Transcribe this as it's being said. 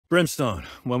Brimstone,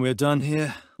 when we're done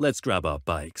here, let's grab our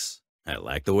bikes. I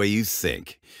like the way you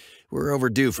think. We're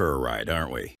overdue for a ride,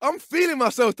 aren't we? I'm feeling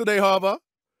myself today, Harbour.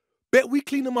 Bet we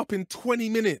clean them up in 20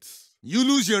 minutes. You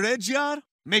lose your edge, Yar?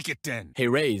 Make it 10. Hey,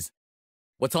 Raze,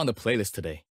 what's on the playlist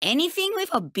today? Anything with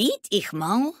a beat,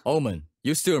 Igmo? Omen,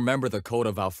 you still remember the code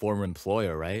of our former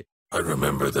employer, right? I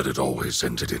remember that it always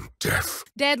ended in death.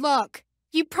 Deadlock,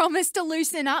 you promised to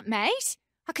loosen up, mate.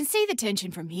 I can see the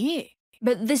tension from here.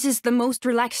 But this is the most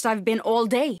relaxed I've been all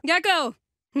day. Gecko,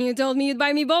 you told me you'd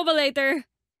buy me boba later.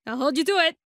 I'll hold you to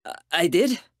it. I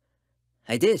did.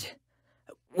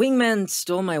 Wingman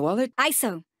stole my wallet.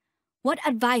 Iso, what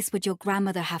advice would your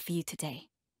grandmother have for you today?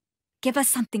 Give us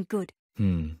something good.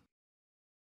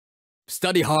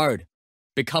 Study hard.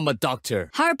 Become a doctor.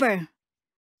 Harbour,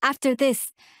 after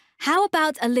this, how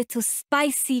about a little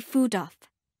spicy food off?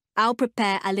 I'll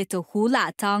prepare a little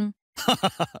hula tong.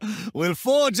 We'll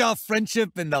forge our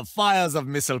friendship in the fires of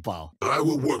Mistletoe. I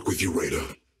will work with you, Raider.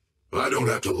 I don't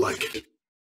have to like it.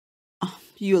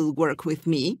 You'll work with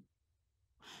me?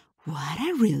 What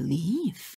a relief.